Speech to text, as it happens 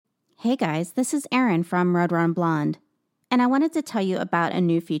Hey guys, this is Erin from Red Run Blonde, and I wanted to tell you about a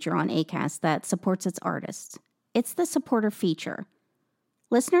new feature on Acast that supports its artists. It's the supporter feature.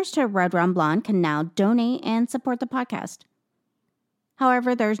 Listeners to Red Run Blonde can now donate and support the podcast.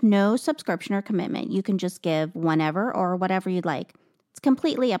 However, there's no subscription or commitment. You can just give whenever or whatever you'd like. It's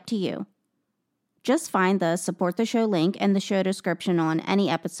completely up to you. Just find the Support the Show link in the show description on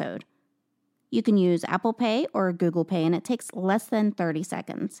any episode. You can use Apple Pay or Google Pay, and it takes less than 30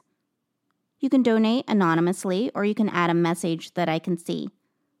 seconds. You can donate anonymously, or you can add a message that I can see.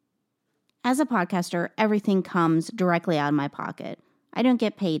 As a podcaster, everything comes directly out of my pocket. I don't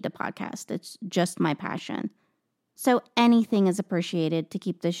get paid to podcast. It's just my passion. So anything is appreciated to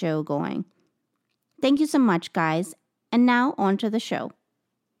keep the show going. Thank you so much, guys. And now on to the show.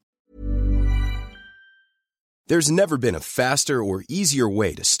 There's never been a faster or easier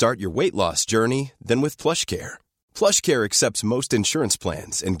way to start your weight loss journey than with PlushCare. PlushCare accepts most insurance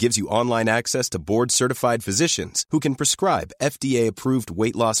plans and gives you online access to board-certified physicians who can prescribe FDA-approved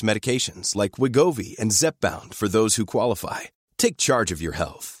weight loss medications like Wegovy and Zepbound for those who qualify. Take charge of your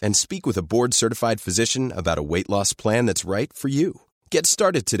health and speak with a board-certified physician about a weight loss plan that's right for you. Get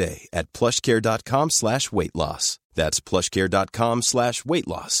started today at plushcare.com/weight loss. That's plushcare.com/weight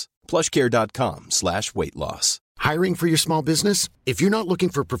loss. plushcare.com/weight loss. Hiring for your small business? If you're not looking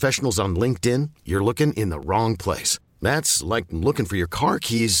for professionals on LinkedIn, you're looking in the wrong place. That's like looking for your car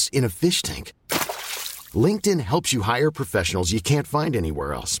keys in a fish tank. LinkedIn helps you hire professionals you can't find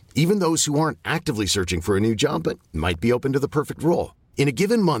anywhere else, even those who aren't actively searching for a new job but might be open to the perfect role. In a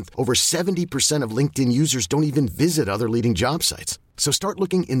given month, over 70% of LinkedIn users don't even visit other leading job sites. So start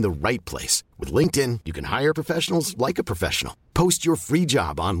looking in the right place. With LinkedIn, you can hire professionals like a professional. Post your free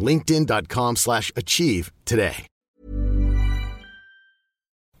job on linkedin.com/achieve today.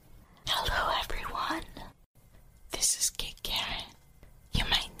 Hello everyone, this is Kate Karen. You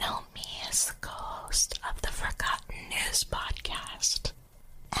might know me as the co-host of the Forgotten News podcast.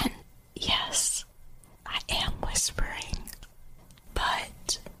 And yes, I am whispering,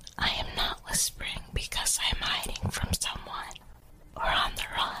 but I am not whispering because I'm hiding from someone or on the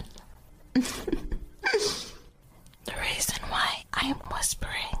run. The reason why I am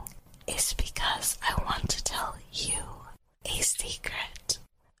whispering is because I want to tell you a secret.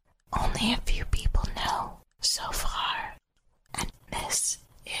 Only a few people know so far, and this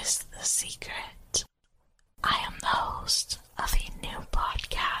is the secret. I am the host of a new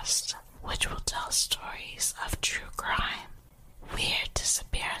podcast which will tell stories of true crime, weird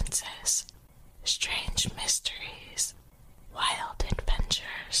disappearances, strange mysteries, wild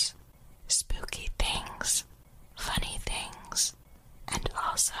adventures, spooky things, funny things, and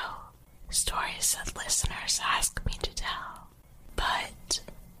also stories that listeners ask me to tell. But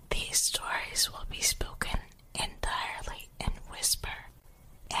these stories will be spoken entirely in whisper,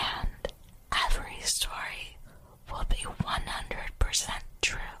 and every story will be 100%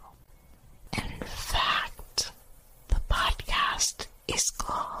 true. In fact, the podcast is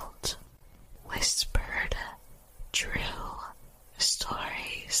called Whispered True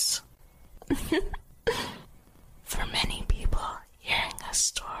Stories. For many people, hearing a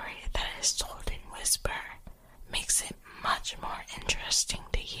story that is told in whisper makes it much more interesting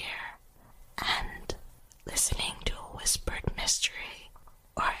to hear, and listening to a whispered mystery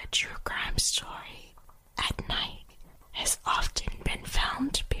or a true crime story at night has often been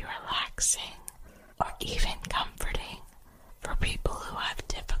found to be relaxing or even comforting for people who have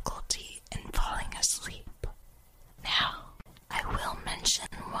difficulty in falling asleep. Now, I will mention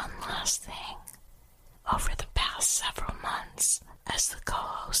one last thing. Over the past several months, as the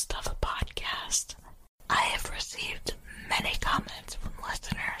co-host of a podcast, I have received many comments from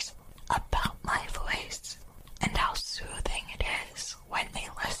listeners about my voice and how soothing it is when they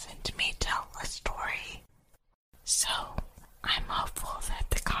listen to me tell a story. So, I'm hopeful that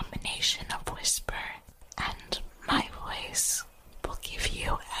the combination of whisper and my voice will give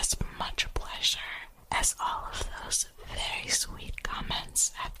you as much pleasure as all of those very sweet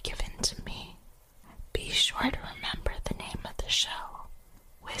comments have given to me. Be sure to remember the name of the show,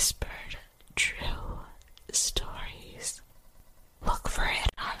 Whispered True Stories. Look for it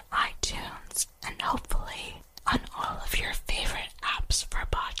on iTunes and hopefully on all of your favorite apps for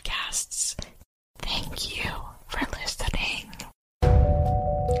podcasts. Thank you for listening.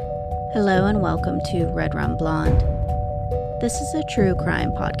 Hello and welcome to Red Run Blonde. This is a true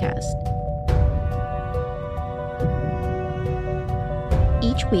crime podcast.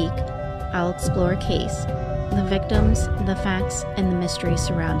 Each week, I'll explore a case, the victims, the facts, and the mystery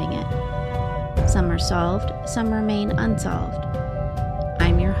surrounding it. Some are solved, some remain unsolved.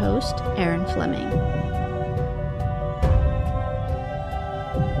 I'm your host, Erin Fleming.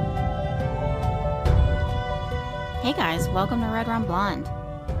 Hey guys, welcome to Red Rum Blonde.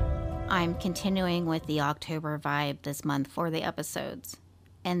 I'm continuing with the October vibe this month for the episodes,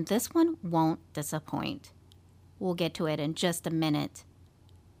 and this one won't disappoint. We'll get to it in just a minute.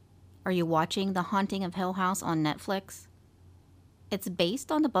 Are you watching The Haunting of Hill House on Netflix? It's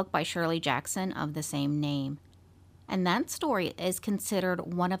based on the book by Shirley Jackson of the same name, and that story is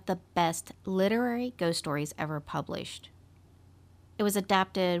considered one of the best literary ghost stories ever published. It was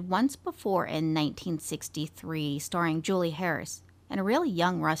adapted once before in 1963, starring Julie Harris and a really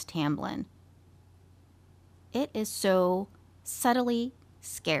young Russ Tamblyn. It is so subtly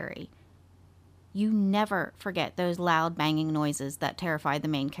scary. You never forget those loud banging noises that terrify the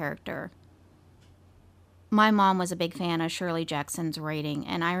main character. My mom was a big fan of Shirley Jackson's writing,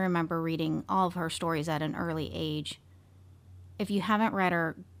 and I remember reading all of her stories at an early age. If you haven't read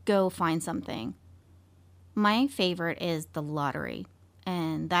her, go find something. My favorite is The Lottery,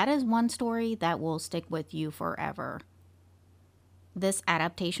 and that is one story that will stick with you forever. This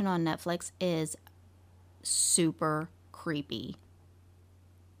adaptation on Netflix is super creepy.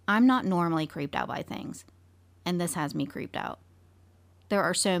 I'm not normally creeped out by things, and this has me creeped out. There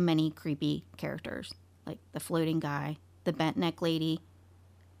are so many creepy characters, like the floating guy, the bent neck lady.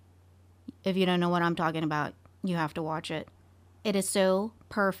 If you don't know what I'm talking about, you have to watch it. It is so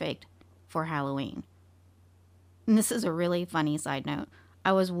perfect for Halloween. And this is a really funny side note.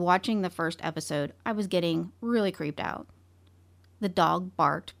 I was watching the first episode. I was getting really creeped out. The dog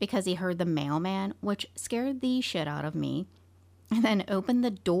barked because he heard the mailman, which scared the shit out of me, and then opened the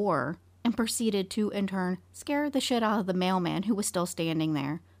door and proceeded to, in turn, scare the shit out of the mailman who was still standing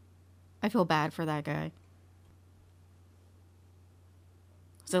there. I feel bad for that guy.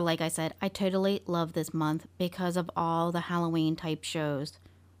 So like I said, I totally love this month because of all the Halloween type shows.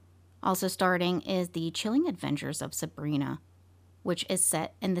 Also starting is The Chilling Adventures of Sabrina, which is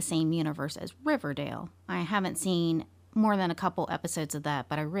set in the same universe as Riverdale. I haven't seen more than a couple episodes of that,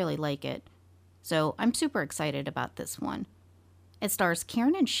 but I really like it. So I'm super excited about this one. It stars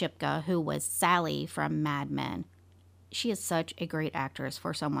Kiernan Shipka, who was Sally from Mad Men. She is such a great actress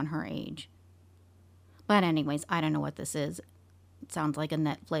for someone her age. But anyways, I don't know what this is. It sounds like a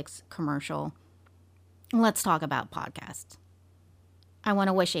Netflix commercial. Let's talk about podcasts. I want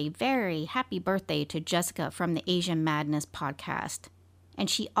to wish a very happy birthday to Jessica from the Asian Madness podcast. And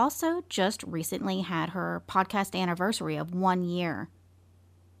she also just recently had her podcast anniversary of 1 year.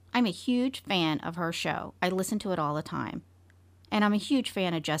 I'm a huge fan of her show. I listen to it all the time. And I'm a huge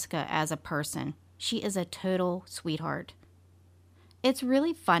fan of Jessica as a person. She is a total sweetheart. It's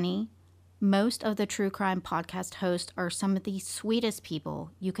really funny. Most of the true crime podcast hosts are some of the sweetest people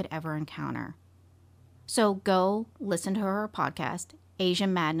you could ever encounter. So go listen to her podcast,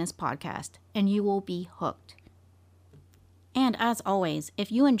 Asian Madness Podcast, and you will be hooked. And as always,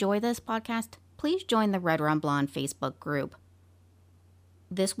 if you enjoy this podcast, please join the Red Rum Blonde Facebook group.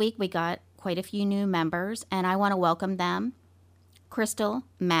 This week we got quite a few new members, and I want to welcome them. Crystal,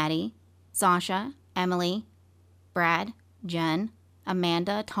 Maddie, Sasha, Emily, Brad, Jen,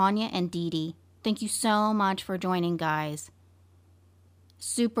 Amanda, Tanya, and Dee Dee. Thank you so much for joining, guys.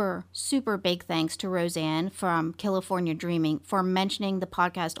 Super, super big thanks to Roseanne from California Dreaming for mentioning the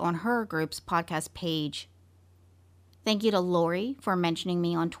podcast on her group's podcast page. Thank you to Lori for mentioning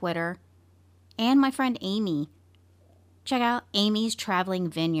me on Twitter. And my friend Amy. Check out Amy's Traveling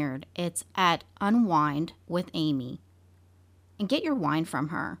Vineyard. It's at Unwind with Amy. And get your wine from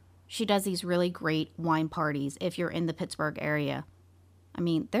her. She does these really great wine parties if you're in the Pittsburgh area. I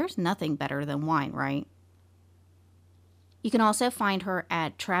mean, there's nothing better than wine, right? You can also find her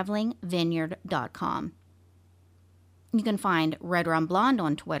at travelingvineyard.com. You can find Red Rum Blonde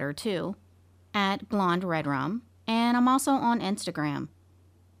on Twitter, too, at Blonde Red Rum, and I'm also on Instagram.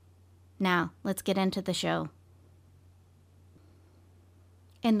 Now, let's get into the show.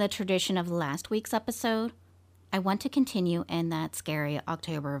 In the tradition of last week's episode, I want to continue in that scary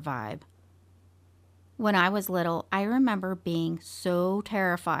October vibe. When I was little, I remember being so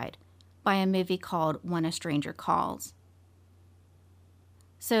terrified by a movie called When a Stranger Calls.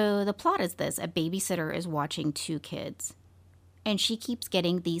 So the plot is this: a babysitter is watching two kids, and she keeps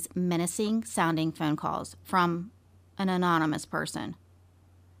getting these menacing sounding phone calls from an anonymous person,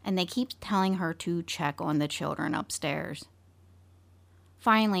 and they keep telling her to check on the children upstairs.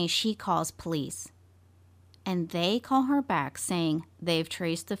 Finally, she calls police, and they call her back saying they've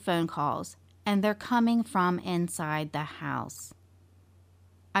traced the phone calls and they're coming from inside the house.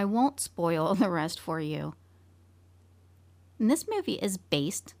 I won't spoil the rest for you. And this movie is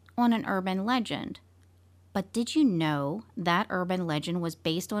based on an urban legend. But did you know that urban legend was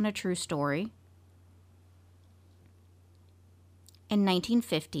based on a true story? In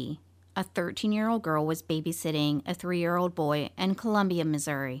 1950, a 13-year-old girl was babysitting a 3-year-old boy in Columbia,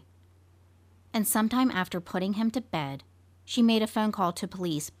 Missouri. And sometime after putting him to bed, she made a phone call to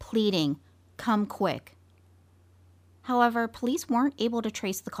police pleading, "Come quick." However, police weren't able to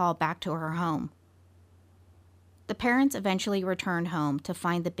trace the call back to her home. The parents eventually returned home to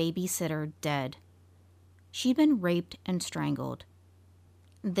find the babysitter dead. She'd been raped and strangled.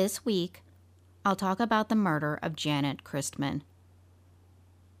 This week, I'll talk about the murder of Janet Christman.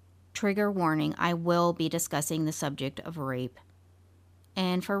 Trigger warning, I will be discussing the subject of rape.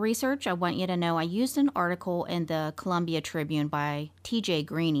 And for research, I want you to know I used an article in the Columbia Tribune by TJ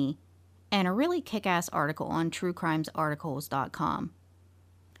Greene and a really kick-ass article on truecrimesarticles.com.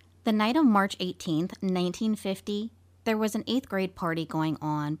 The night of March 18th, 1950, there was an 8th grade party going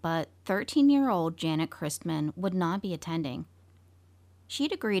on, but 13-year-old Janet Christman would not be attending.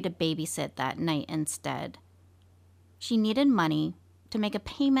 She'd agreed to babysit that night instead. She needed money to make a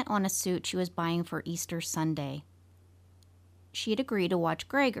payment on a suit she was buying for Easter Sunday. She'd agreed to watch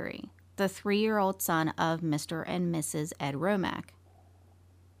Gregory, the 3-year-old son of Mr. and Mrs. Ed Romack.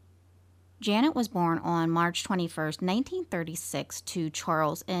 Janet was born on March 21st, 1936 to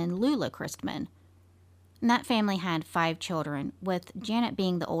Charles and Lula Christman. And that family had 5 children, with Janet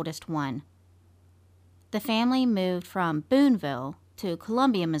being the oldest one. The family moved from Boonville to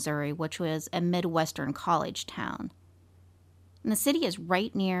Columbia, Missouri, which was a Midwestern college town. And the city is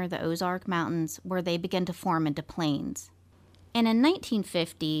right near the Ozark Mountains, where they begin to form into plains. And in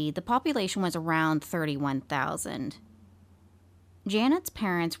 1950, the population was around 31,000. Janet's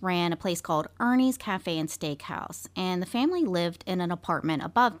parents ran a place called Ernie's Cafe and Steakhouse, and the family lived in an apartment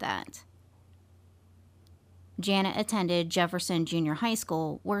above that. Janet attended Jefferson Junior High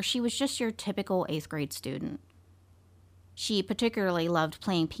School, where she was just your typical 8th grade student. She particularly loved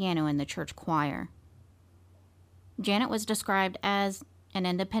playing piano in the church choir. Janet was described as an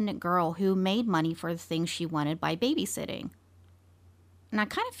independent girl who made money for the things she wanted by babysitting. And I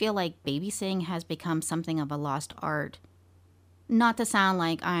kind of feel like babysitting has become something of a lost art. Not to sound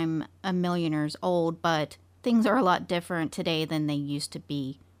like I'm a million years old, but things are a lot different today than they used to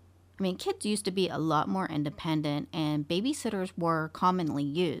be. I mean, kids used to be a lot more independent, and babysitters were commonly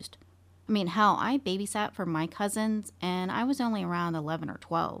used. I mean, hell, I babysat for my cousins, and I was only around 11 or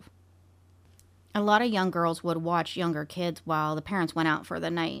 12. A lot of young girls would watch younger kids while the parents went out for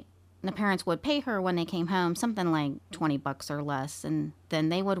the night. And the parents would pay her when they came home something like $20 or less, and then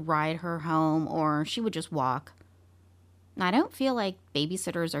they would ride her home, or she would just walk. And I don't feel like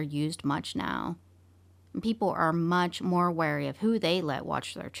babysitters are used much now. People are much more wary of who they let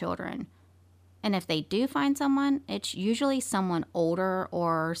watch their children. And if they do find someone, it's usually someone older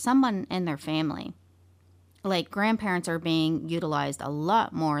or someone in their family. Like, grandparents are being utilized a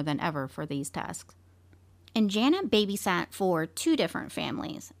lot more than ever for these tasks. And Janet babysat for 2 different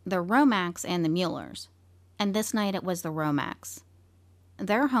families, the Romacks and the Muellers. And this night it was the Romacks.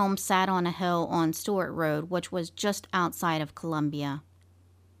 Their home sat on a hill on Stewart Road, which was just outside of Columbia.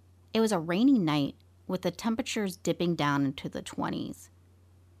 It was a rainy night, with the temperatures dipping down into the 20s.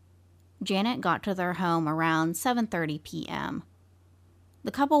 Janet got to their home around 7:30 p.m.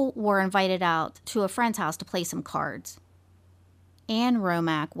 The couple were invited out to a friend's house to play some cards. Anne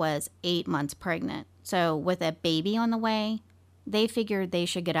Romack was 8 months pregnant, so with a baby on the way, they figured they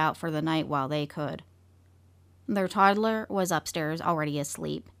should get out for the night while they could. Their toddler was upstairs already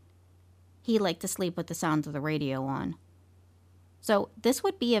asleep. He liked to sleep with the sounds of the radio on. So this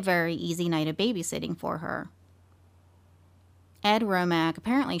would be a very easy night of babysitting for her. Ed Romack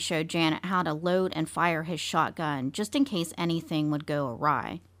apparently showed Janet how to load and fire his shotgun just in case anything would go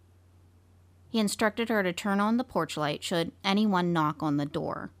awry. He instructed her to turn on the porch light should anyone knock on the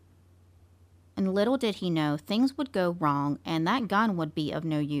door. And little did he know things would go wrong and that gun would be of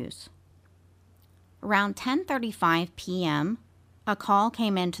no use. Around 10:35 p.m., a call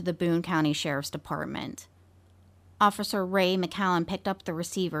came into the Boone County Sheriff's Department. Officer Ray McCallum picked up the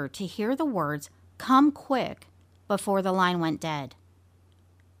receiver to hear the words, "Come quick," before the line went dead.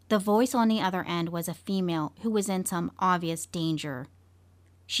 The voice on the other end was a female who was in some obvious danger.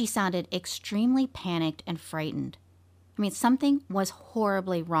 She sounded extremely panicked and frightened. I mean, something was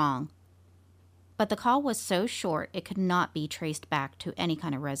horribly wrong. But the call was so short it could not be traced back to any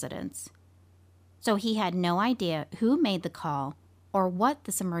kind of residence. So he had no idea who made the call or what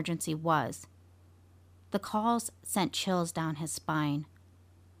this emergency was. The calls sent chills down his spine.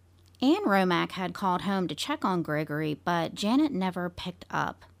 Anne Romack had called home to check on Gregory, but Janet never picked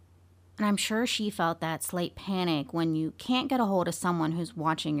up. And I'm sure she felt that slight panic when you can't get a hold of someone who's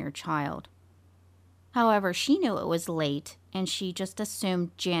watching your child. However, she knew it was late, and she just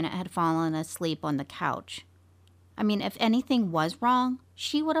assumed Janet had fallen asleep on the couch. I mean, if anything was wrong,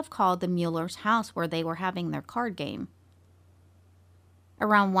 she would have called the Mueller's house where they were having their card game.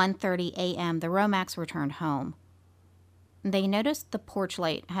 Around 1:30 a.m., the Romacks returned home. They noticed the porch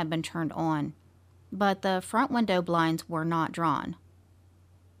light had been turned on, but the front window blinds were not drawn.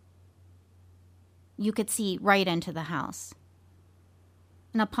 You could see right into the house.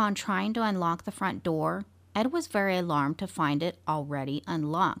 And upon trying to unlock the front door, Ed was very alarmed to find it already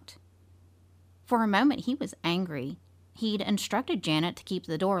unlocked. For a moment, he was angry. He'd instructed Janet to keep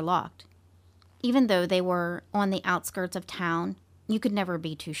the door locked. Even though they were on the outskirts of town, you could never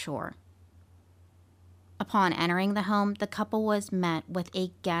be too sure. Upon entering the home, the couple was met with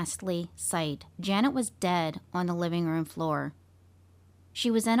a ghastly sight. Janet was dead on the living room floor.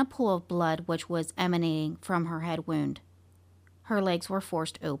 She was in a pool of blood which was emanating from her head wound. Her legs were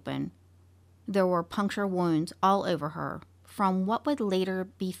forced open. There were puncture wounds all over her, from what would later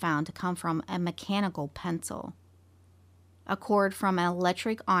be found to come from a mechanical pencil. A cord from an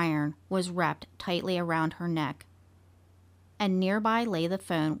electric iron was wrapped tightly around her neck, and nearby lay the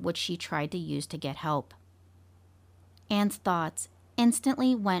phone which she tried to use to get help. Anne's thoughts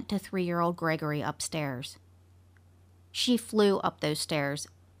instantly went to 3-year-old Gregory upstairs. She flew up those stairs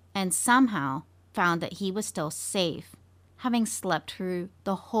and somehow found that he was still safe, having slept through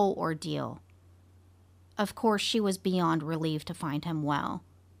the whole ordeal. Of course, she was beyond relieved to find him well.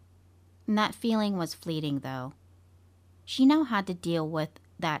 And that feeling was fleeting, though. She now had to deal with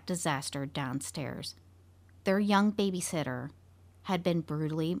that disaster downstairs. Their young babysitter had been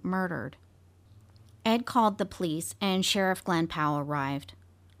brutally murdered. Ed called the police and Sheriff Glenn Powell arrived.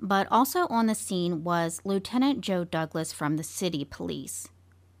 But also on the scene was Lieutenant Joe Douglas from the city police.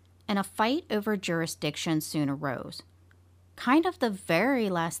 And a fight over jurisdiction soon arose. Kind of the very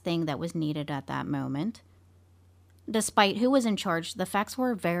last thing that was needed at that moment. Despite who was in charge, the facts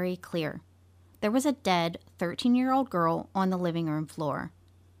were very clear. There was a dead 13-year-old girl on the living room floor.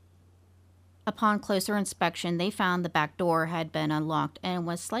 Upon closer inspection, they found the back door had been unlocked and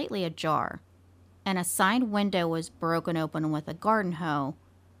was slightly ajar, and a side window was broken open with a garden hoe,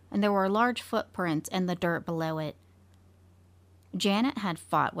 and there were large footprints in the dirt below it. Janet had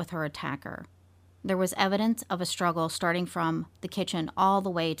fought with her attacker. There was evidence of a struggle starting from the kitchen all the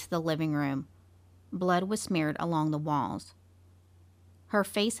way to the living room. Blood was smeared along the walls. Her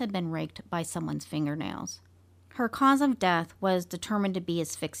face had been raked by someone's fingernails. Her cause of death was determined to be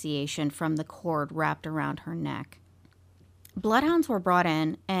asphyxiation from the cord wrapped around her neck. Bloodhounds were brought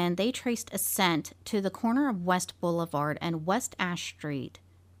in, and they traced a scent to the corner of West Boulevard and West Ash Street,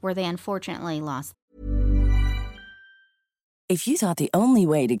 where they unfortunately lost. If you thought the only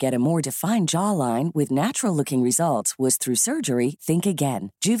way to get a more defined jawline with natural-looking results was through surgery, think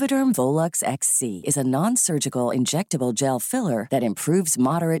again. Juvederm Volux XC is a non-surgical injectable gel filler that improves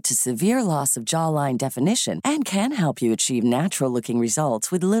moderate to severe loss of jawline definition and can help you achieve natural-looking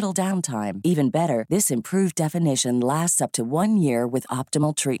results with little downtime. Even better, this improved definition lasts up to 1 year with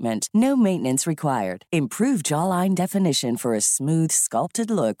optimal treatment. No maintenance required. Improve jawline definition for a smooth,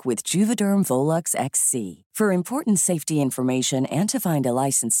 sculpted look with Juvederm Volux XC. For important safety information and to find a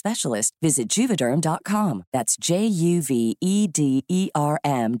licensed specialist, visit Juvederm.com. That's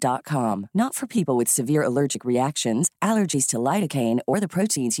Juvederm.com. Not for people with severe allergic reactions, allergies to lidocaine, or the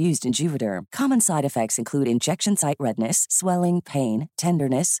proteins used in Juvederm. Common side effects include injection site redness, swelling, pain,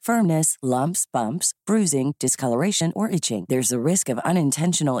 tenderness, firmness, lumps, bumps, bruising, discoloration, or itching. There's a risk of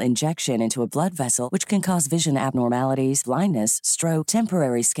unintentional injection into a blood vessel, which can cause vision abnormalities, blindness, stroke,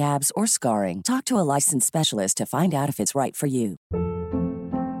 temporary scabs, or scarring. Talk to a licensed specialist to find out if it's right for you.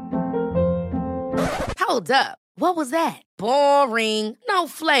 Hold up. What was that? Boring. No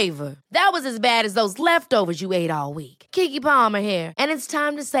flavor. That was as bad as those leftovers you ate all week. Keke Palmer here, and it's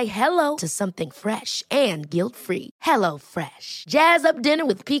time to say hello to something fresh and guilt-free. Hello Fresh. Jazz up dinner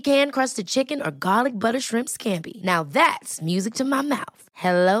with pecan-crusted chicken or garlic butter shrimp scampi. Now that's music to my mouth.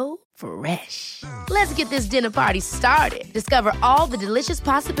 Hello Fresh. Let's get this dinner party started. Discover all the delicious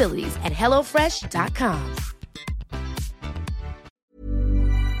possibilities at HelloFresh.com.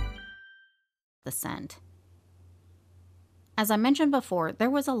 The scent. As I mentioned before,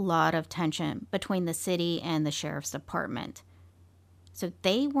 there was a lot of tension between the city and the sheriff's department. So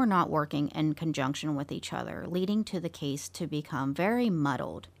they were not working in conjunction with each other, leading to the case to become very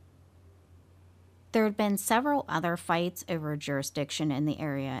muddled. There had been several other fights over jurisdiction in the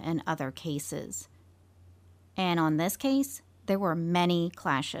area in other cases. And on this case, there were many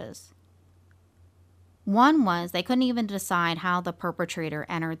clashes. One was they couldn't even decide how the perpetrator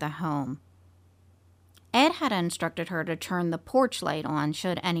entered the home. Ed had instructed her to turn the porch light on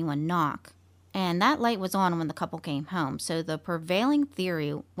should anyone knock, and that light was on when the couple came home, so the prevailing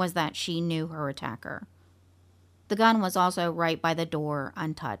theory was that she knew her attacker. The gun was also right by the door,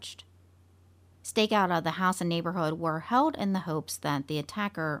 untouched. Stakeout of the house and neighborhood were held in the hopes that the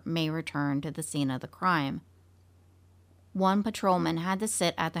attacker may return to the scene of the crime. One patrolman had to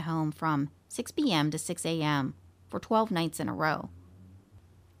sit at the home from 6 p.m. to 6 a.m. for 12 nights in a row.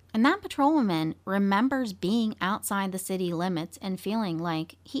 And that patrolman remembers being outside the city limits and feeling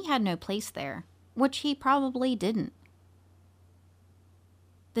like he had no place there, which he probably didn't.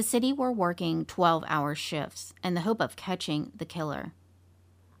 The city were working 12-hour shifts in the hope of catching the killer.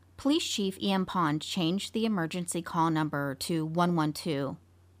 Police Chief Ian Pond changed the emergency call number to 112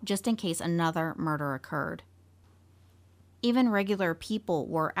 just in case another murder occurred. Even regular people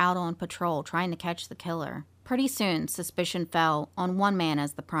were out on patrol trying to catch the killer. Pretty soon, suspicion fell on one man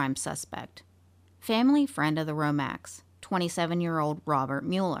as the prime suspect. Family friend of the Romacks, 27-year-old Robert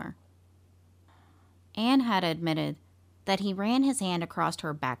Mueller. Anne had admitted that he ran his hand across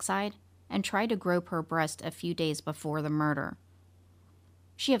her backside and tried to grope her breast a few days before the murder.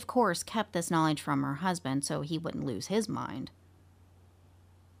 She, of course, kept this knowledge from her husband so he wouldn't lose his mind.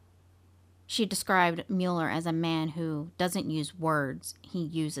 She described Mueller as a man who doesn't use words, he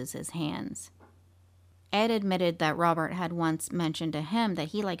uses his hands. Ed admitted that Robert had once mentioned to him that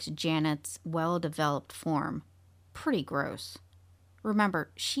he likes Janet's well-developed form. Pretty gross. Remember,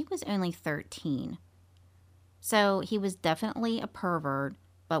 she was only 13. So he was definitely a pervert,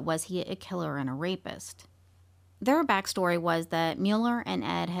 but was he a killer and a rapist? Their backstory was that Mueller and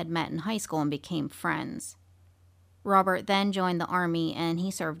Ed had met in high school and became friends. Robert then joined the Army and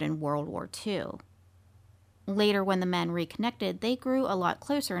he served in World War II. Later, when the men reconnected, they grew a lot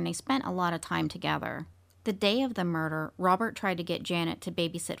closer and they spent a lot of time together. The day of the murder, Robert tried to get Janet to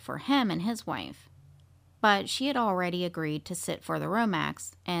babysit for him and his wife. But she had already agreed to sit for the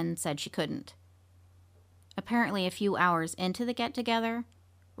Romacks and said she couldn't. Apparently, a few hours into the get-together,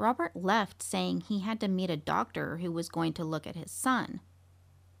 Robert left saying he had to meet a doctor who was going to look at his son.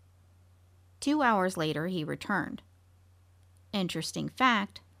 2 hours later, he returned. Interesting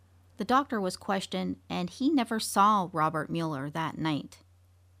fact, the doctor was questioned and he never saw Robert Mueller that night.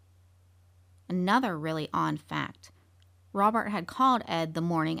 Another really odd fact, Robert had called Ed the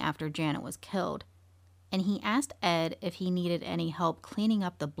morning after Janet was killed, and he asked Ed if he needed any help cleaning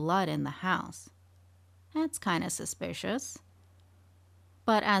up the blood in the house. That's kind of suspicious.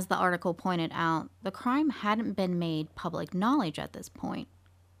 But as the article pointed out, the crime hadn't been made public knowledge at this point.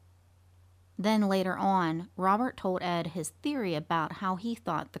 Then later on, Robert told Ed his theory about how he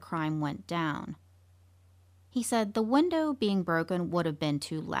thought the crime went down. He said the window being broken would have been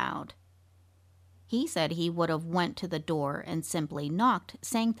too loud. He said he would have went to the door and simply knocked,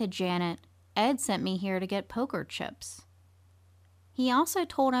 saying to Janet, "Ed sent me here to get poker chips." He also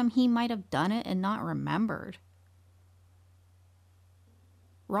told him he might have done it and not remembered.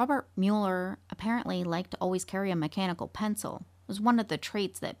 Robert Mueller apparently liked to always carry a mechanical pencil. It was one of the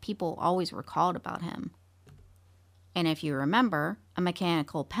traits that people always recalled about him. And if you remember, a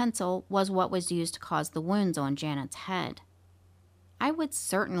mechanical pencil was what was used to cause the wounds on Janet's head. I would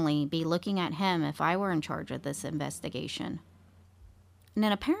certainly be looking at him if I were in charge of this investigation. And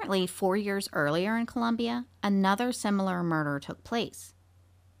then apparently 4 years earlier in Columbia, another similar murder took place.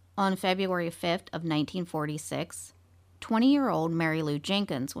 On February 5th of 1946, 20-year-old Mary Lou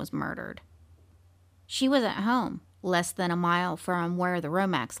Jenkins was murdered. She was at home, less than a mile from where the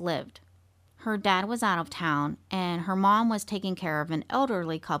Romacks lived. Her dad was out of town, and her mom was taking care of an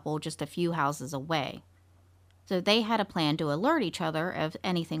elderly couple just a few houses away. So they had a plan to alert each other if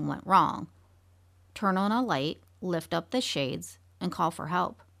anything went wrong. Turn on a light, lift up the shades, and call for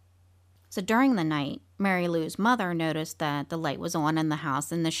help. So during the night, Mary Lou's mother noticed that the light was on in the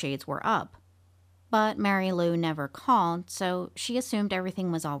house and the shades were up. But Mary Lou never called, so she assumed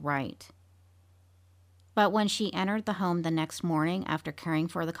everything was all right. But when she entered the home the next morning after caring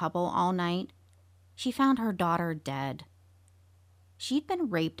for the couple all night, she found her daughter dead. She'd been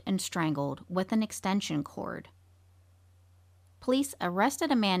raped and strangled with an extension cord. Police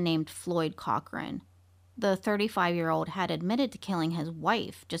arrested a man named Floyd Cochran. The 35-year-old had admitted to killing his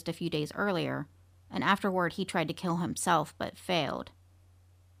wife just a few days earlier, and afterward he tried to kill himself but failed.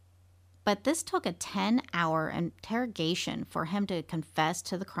 But this took a 10-hour interrogation for him to confess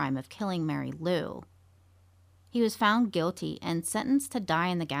to the crime of killing Mary Lou. He was found guilty and sentenced to die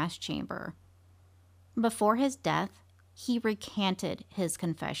in the gas chamber. Before his death, he recanted his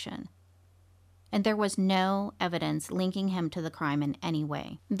confession, and there was no evidence linking him to the crime in any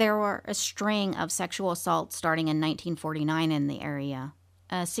way. There were a string of sexual assaults starting in 1949 in the area.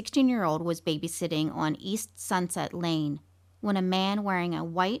 A 16-year-old was babysitting on East Sunset Lane when a man wearing a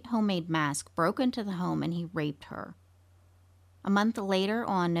white homemade mask broke into the home and he raped her. A month later,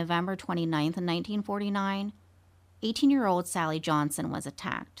 on November 29th, 1949, 18-year-old Sally Johnson was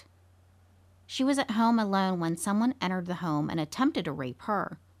attacked. She was at home alone when someone entered the home and attempted to rape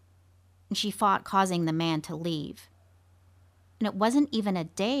her, and she fought, causing the man to leave. And it wasn't even a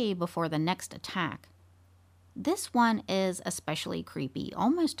day before the next attack. This one is especially creepy,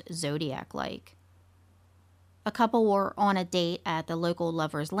 almost Zodiac-like. A couple were on a date at the local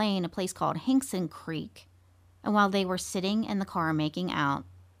Lover's Lane, a place called Hinkson Creek, and while they were sitting in the car making out,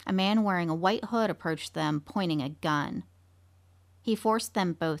 a man wearing a white hood approached them, pointing a gun. He forced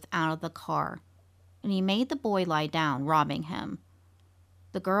them both out of the car, and he made the boy lie down, robbing him.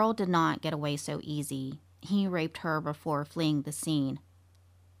 The girl did not get away so easy. He raped her before fleeing the scene.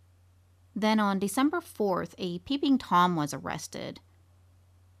 Then on December 4th, a peeping Tom was arrested.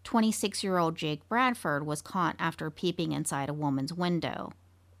 26-year-old Jake Bradford was caught after peeping inside a woman's window.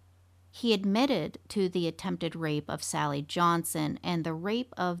 He admitted to the attempted rape of Sally Johnson and the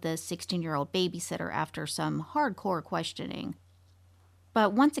rape of the 16-year-old babysitter after some hardcore questioning.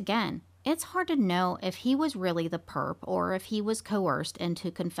 But once again, it's hard to know if he was really the perp or if he was coerced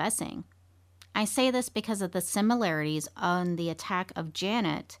into confessing. I say this because of the similarities on the attack of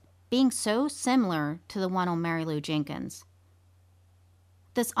Janet being so similar to the one on Mary Lou Jenkins.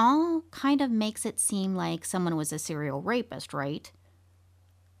 This all kind of makes it seem like someone was a serial rapist, right?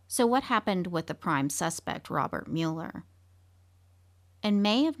 So what happened with the prime suspect, Robert Mueller? In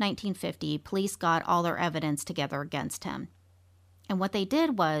May of 1950, police got all their evidence together against him. And what they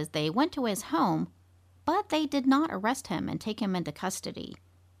did was they went to his home, but they did not arrest him and take him into custody.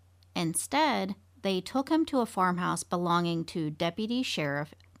 Instead, they took him to a farmhouse belonging to Deputy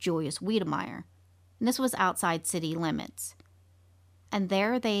Sheriff Julius Wiedemeyer. And this was outside city limits. And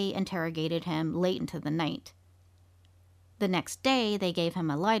there they interrogated him late into the night. The next day, they gave him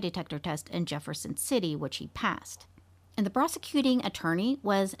a lie detector test in Jefferson City, which he passed. And the prosecuting attorney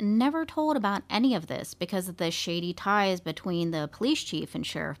was never told about any of this because of the shady ties between the police chief and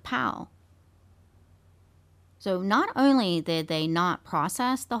Sheriff Powell. So not only did they not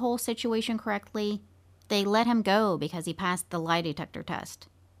process the whole situation correctly, they let him go because he passed the lie detector test.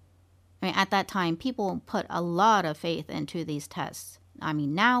 I mean, at that time, people put a lot of faith into these tests. I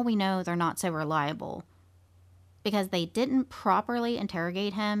mean, now we know they're not so reliable. Because they didn't properly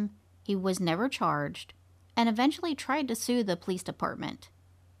interrogate him, he was never charged, and eventually tried to sue the police department.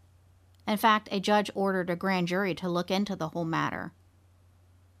 In fact, a judge ordered a grand jury to look into the whole matter.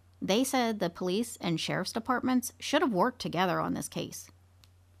 They said the police and sheriff's departments should have worked together on this case.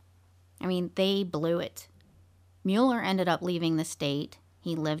 I mean, they blew it. Mueller ended up leaving the state.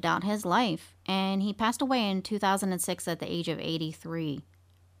 He lived out his life, and he passed away in 2006 at the age of 83.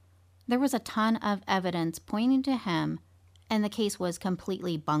 There was a ton of evidence pointing to him, and the case was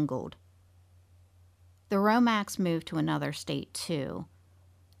completely bungled. The Romax moved to another state, too.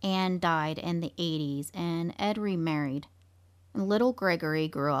 Anne died in the 80s, and Ed remarried. Little Gregory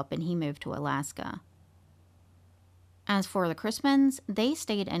grew up, and he moved to Alaska. As for the Christmans, they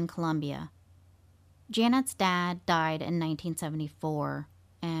stayed in Columbia. Janet's dad died in 1974,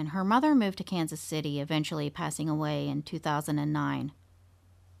 and her mother moved to Kansas City, eventually passing away in 2009.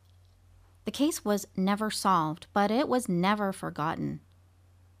 The case was never solved, but it was never forgotten.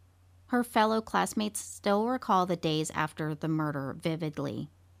 Her fellow classmates still recall the days after the murder vividly.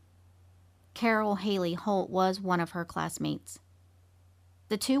 Carol Haley Holt was one of her classmates.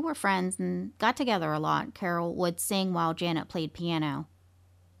 The two were friends and got together a lot. Carol would sing while Janet played piano.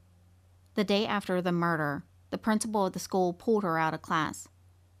 The day after the murder, the principal of the school pulled her out of class.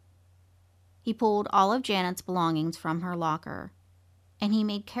 He pulled all of Janet's belongings from her locker, and he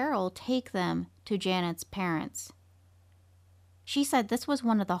made Carol take them to Janet's parents. She said this was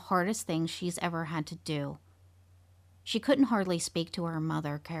one of the hardest things she's ever had to do. She couldn't hardly speak to her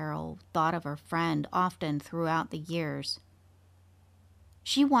mother. Carol thought of her friend often throughout the years.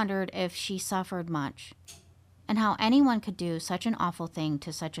 She wondered if she suffered much, and how anyone could do such an awful thing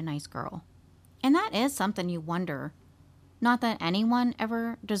to such a nice girl. And that is something you wonder. Not that anyone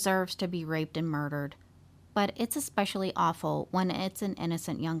ever deserves to be raped and murdered, but it's especially awful when it's an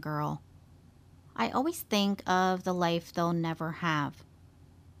innocent young girl. I always think of the life they'll never have.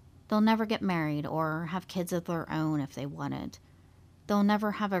 They'll never get married or have kids of their own if they wanted. They'll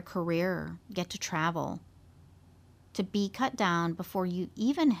never have a career, get to travel. To be cut down before you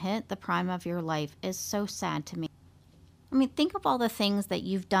even hit the prime of your life is so sad to me. I mean, think of all the things that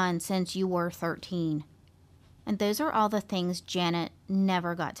you've done since you were 13. And those are all the things Janet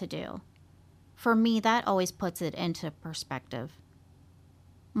never got to do. For me, that always puts it into perspective.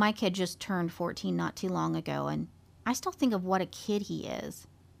 My kid just turned 14 not too long ago, and I still think of what a kid he is.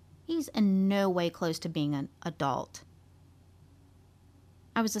 He's in no way close to being an adult.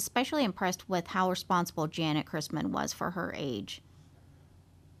 I I was especially impressed with how responsible Janet Christman was for her age.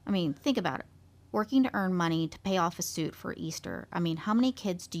 I mean, think about it. Working to earn money to pay off a suit for Easter. I mean, how many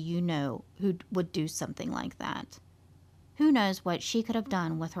kids do you know who would do something like that? Who knows what she could have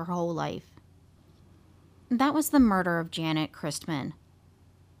done with her whole life? That was the murder of Janet Christman.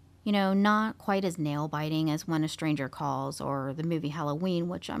 You know, not quite as nail-biting as When a Stranger Calls or the movie Halloween,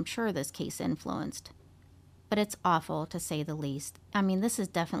 which I'm sure this case influenced. But it's awful, to say the least. I mean, this is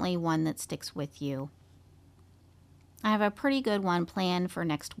definitely one that sticks with you. I have a pretty good one planned for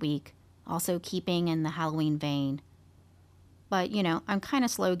next week, also keeping in the Halloween vein. But, you know, I'm kind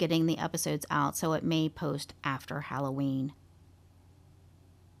of slow getting the episodes out, so it may post after Halloween.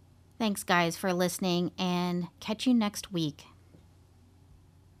 Thanks, guys, for listening, and catch you next week.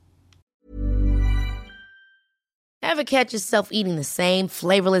 Ever catch yourself eating the same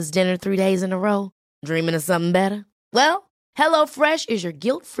flavorless dinner 3 days in a row? Dreaming of something better? Well, HelloFresh is your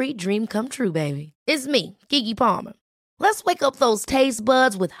guilt-free dream come true, baby. It's me, Keke Palmer. Let's wake up those taste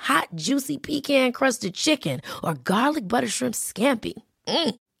buds with hot, juicy pecan-crusted chicken or garlic butter shrimp scampi.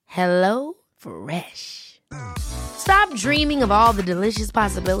 Hello Fresh. Stop dreaming of all the delicious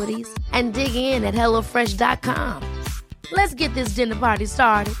possibilities and dig in at HelloFresh.com. Let's get this dinner party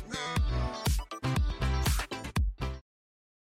started.